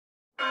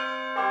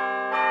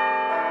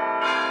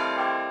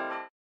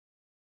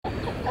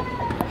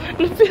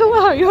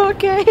Nabila, are you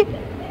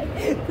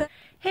okay?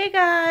 Hey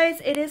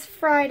guys, it is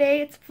Friday.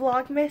 It's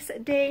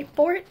Vlogmas day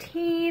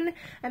 14.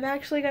 I'm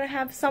actually going to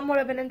have somewhat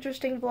of an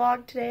interesting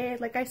vlog today.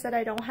 Like I said,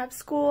 I don't have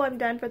school. I'm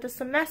done for the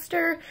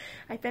semester.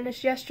 I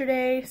finished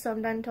yesterday, so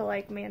I'm done until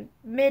like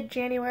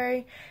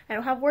mid-January. I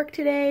don't have work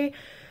today,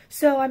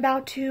 so I'm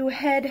about to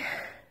head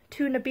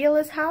to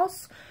Nabila's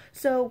house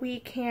so we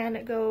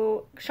can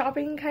go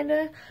shopping, kind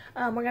of.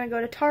 We're going to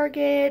go to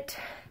Target,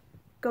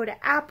 go to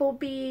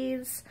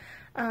Applebee's,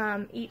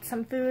 eat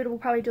some food. We'll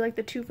probably do like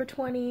the 2 for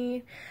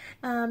 $20,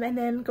 and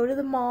then go to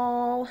the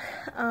mall.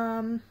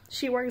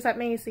 She works at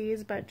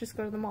Macy's, but just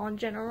go to the mall in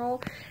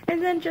general,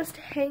 and then just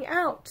hang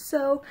out.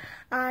 So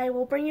I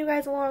will bring you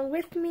guys along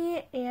with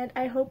me, and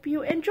I hope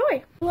you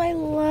enjoy. Oh, I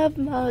love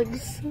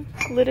mugs.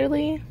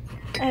 Literally,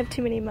 I have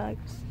too many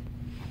mugs.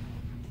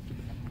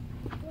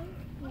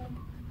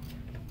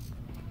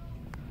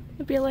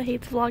 Nabila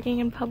hates vlogging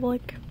in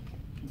public.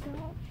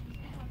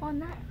 Well,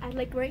 not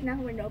like right now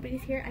when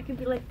nobody's here, I can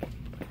be like,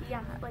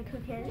 yeah, like who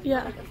cares?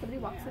 Yeah. Like if somebody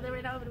walks in there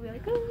right now, I'm gonna be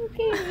like, oh,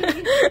 okay.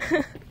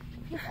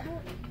 I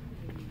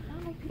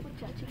don't like people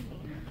judging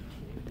me.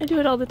 I do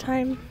it all the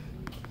time.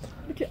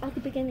 But at the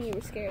beginning, you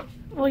were scared.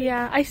 Well,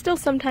 yeah. I still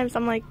sometimes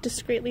I'm like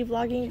discreetly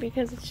vlogging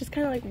because it's just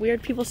kind of like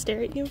weird. People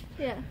stare at you.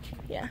 Yeah.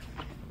 Yeah.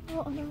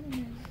 Oh,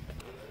 anonymous.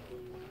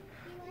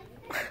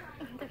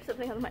 There's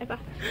something on my back.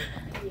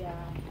 Yeah.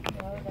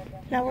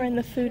 Now we're in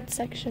the food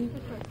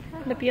section.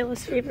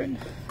 Nabila's favorite.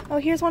 Oh,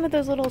 here's one of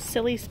those little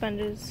silly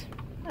sponges.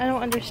 I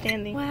don't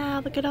understand these. Wow,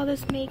 look at all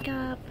this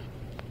makeup.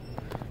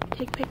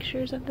 Take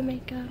pictures of the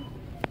makeup.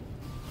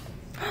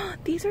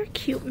 These are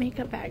cute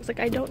makeup bags. Like,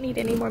 I don't need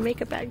any more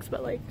makeup bags,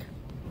 but like,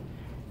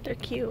 they're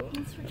cute.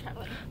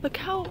 Look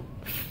how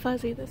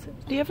fuzzy this is.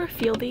 Do you ever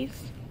feel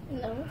these?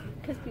 No,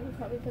 because people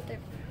probably put their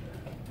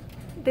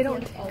They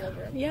don't. all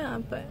over. Yeah,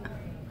 but.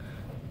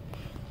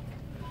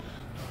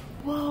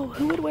 Whoa,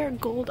 who would wear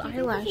gold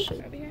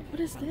eyelashes? What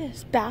is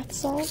this? Bath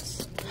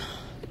salts?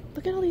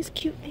 Look at all these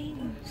cute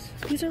things.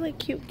 These are like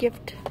cute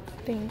gift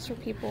things for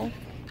people.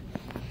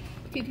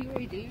 Did you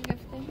already do your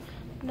gift thing?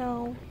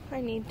 No, I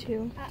need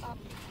to.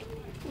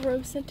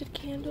 Rose scented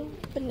candle,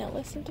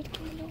 vanilla scented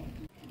candle.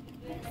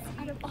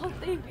 Out of all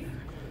things.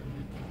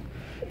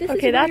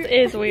 Okay, that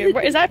is weird.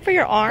 Is that for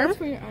your arm? That's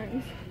for your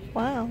arms.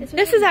 Wow.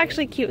 This is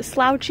actually cute.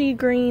 Slouchy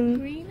green.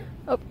 Green?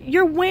 Oh,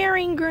 you're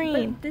wearing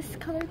green. But this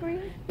color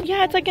green?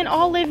 Yeah, it's like an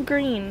olive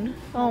green.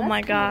 Oh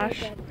my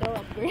gosh. Go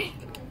up green.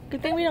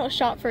 Good thing we don't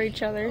shop for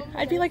each other.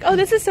 I'd be like, oh,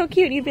 this is so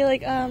cute. You'd be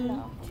like,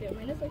 No, too.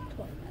 Mine is like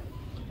 12.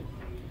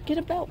 Get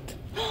a belt.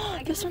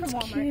 This one's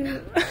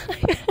cute.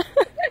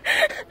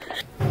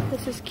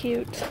 This is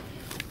cute.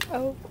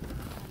 Oh.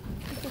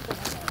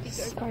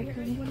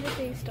 Sparkly.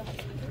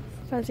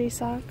 Fuzzy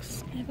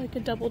socks. I have like a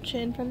double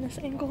chin from this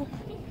angle.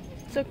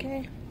 It's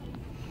okay.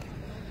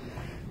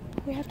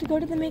 We have to go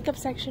to the makeup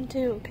section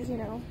too, because you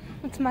know,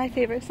 it's my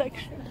favorite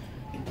section.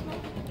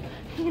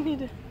 You need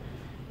to.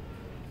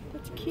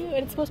 That's cute.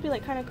 And it's supposed to be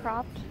like kind of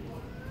cropped.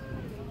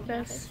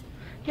 This.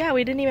 Yeah,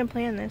 we didn't even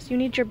plan this. You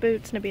need your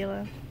boots,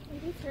 Nabila. My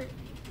boots are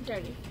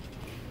dirty.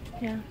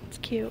 Yeah, it's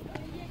cute.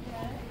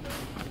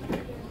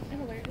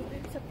 I'm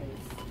allergic to something.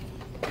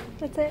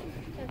 That's it.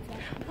 That's it.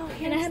 Oh,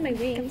 And I have my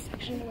wings.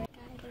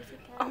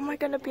 Oh my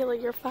god, Nabila,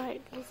 you're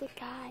fine. There's a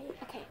guy.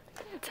 Okay.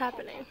 What's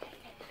happening?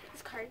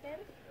 This cardigan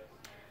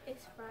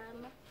is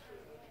from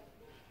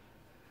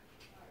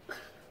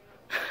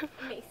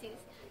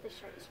Macy's. The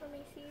shirt is from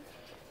Macy's.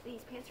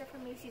 These pants are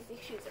from Macy's. These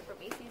shoes are from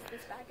Macy's.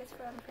 This bag is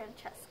from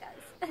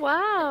Francesca's.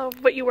 Wow,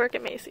 but you work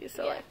at Macy's,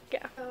 so Yeah. like,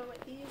 yeah. So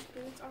these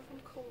boots are from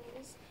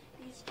Kohl's.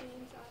 These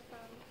jeans are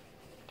from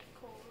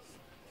Kohl's.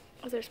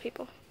 Oh, there's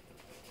people.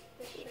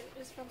 This shirt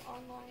is from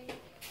online.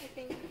 I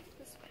think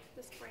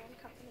this brand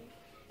company.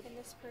 And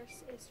this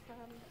purse is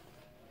from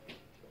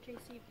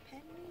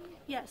JCPenney.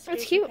 Yes,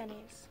 That's cute.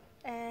 JCPenney's.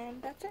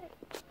 And that's it.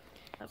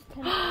 Oh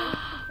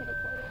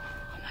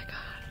my god.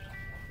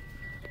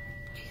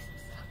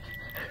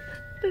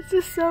 This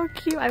is so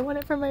cute. I want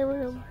it for my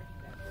room.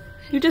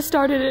 You just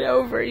started it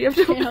over. You have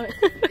to.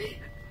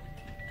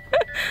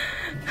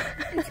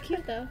 It's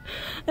cute though.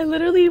 I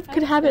literally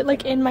could have it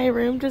like in my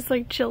room, just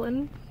like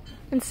chilling,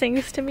 and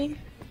sings to me.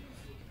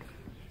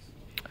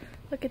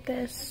 Look at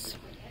this.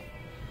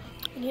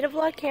 I need a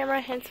vlog camera,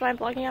 hence why I'm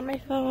vlogging on my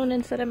phone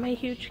instead of my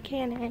huge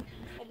Canon.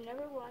 I've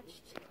never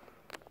watched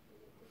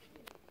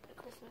A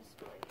Christmas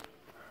Story.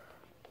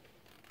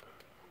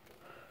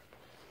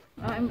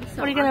 I'm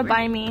so What are you gonna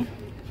buy me?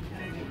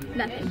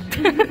 Nothing.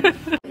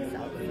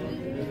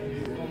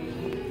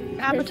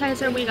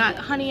 Appetizer, we got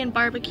honey and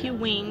barbecue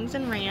wings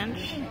and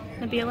ranch.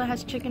 Nabila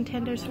has chicken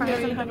tenders,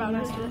 fries, and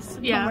honey.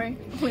 Yeah.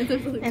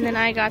 And then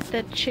I got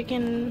the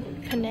chicken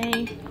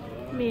penne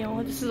meal.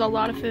 This is a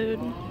lot of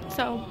food,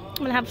 so I'm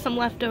gonna have some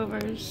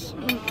leftovers.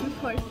 Of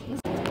course.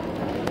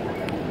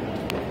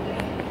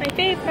 My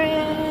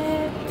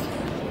favorite.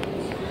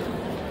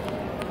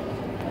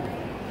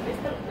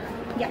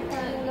 Yeah.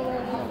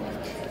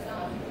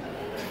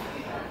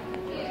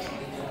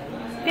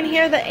 You can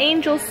hear the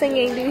angels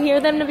singing. Do you hear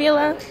them,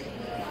 Nabila?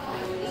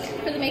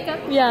 For the makeup?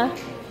 Yeah.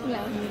 No.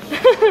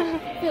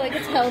 I feel like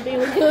it's healthy.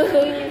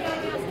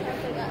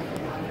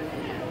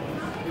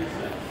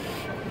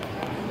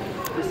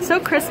 It's so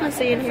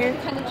Christmassy in here.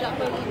 Kind of job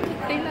they're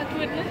not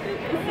doing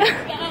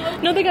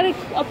nothing. No, they gotta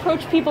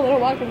approach people that are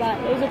walking by.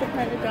 Those are the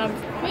kind of jobs.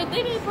 Wait,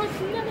 they didn't approach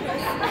none of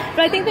us.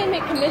 But I think they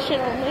make commission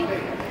only.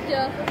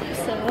 Yeah.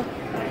 So,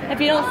 if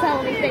you don't sell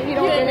anything, you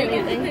don't get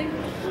anything.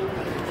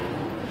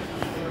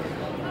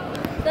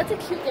 That's a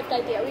cute gift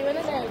idea. We went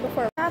in there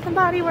before. Bath and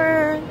Body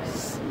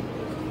Works.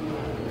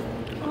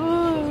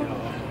 Oh,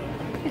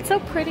 it's so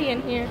pretty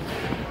in here.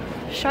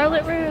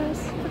 Charlotte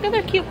Russe. Look at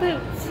their cute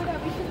boots.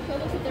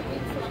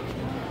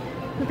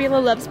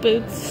 Nabila loves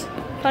boots.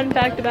 Fun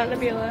fact about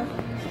Nabila.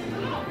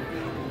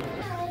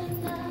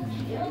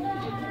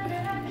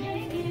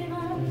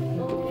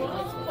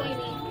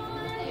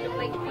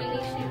 Like pointy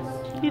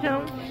shoes. You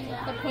don't?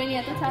 The pointy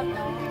at the top?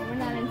 No, we're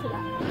not into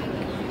that.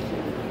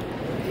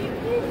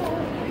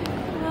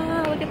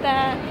 Oh, look at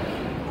that.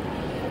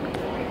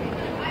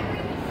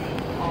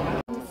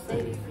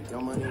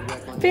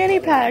 Fanny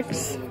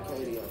packs.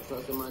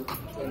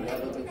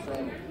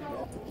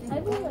 I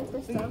really like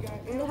this stuff.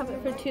 We have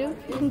it for 2. You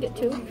can get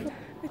 2.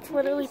 It's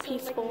literally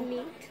peaceful. Like, neat.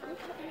 Look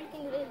how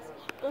everything it is.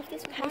 Look,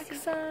 this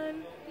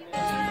PacSun.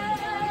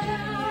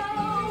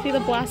 See the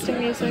blasting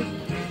music.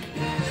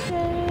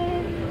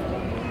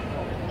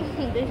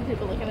 There's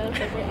people looking at us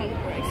like we're on the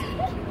breaks.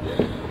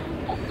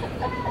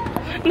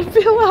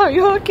 Nabila, are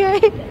you okay?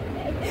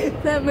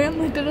 That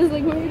man looked at us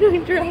like we were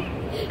doing drugs.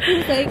 He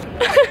was like...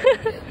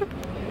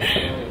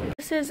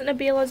 This is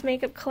Nabila's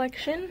makeup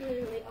collection.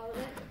 Literally all of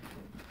it.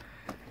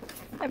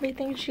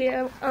 Everything she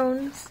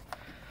owns.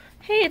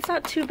 Hey, it's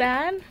not too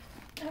bad,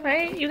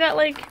 right? You got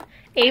like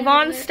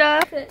Avon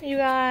stuff. You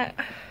got...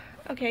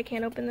 Okay, I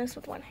can't open this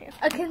with one hand.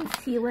 A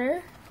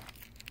concealer.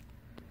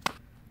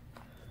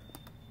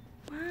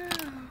 Wow.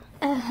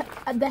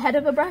 The head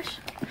of a brush.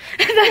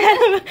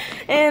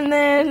 And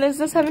then, does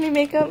this have any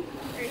makeup?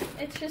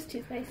 It's just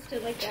toothpaste to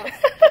like gloss.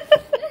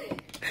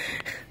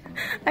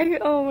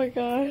 Oh my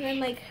gosh. And then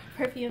like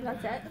perfume,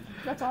 that's it.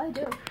 That's all I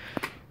do.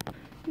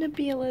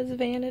 Nabila's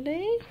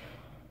vanity.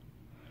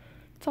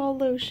 It's all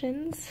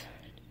lotions.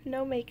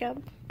 No makeup,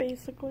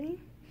 basically.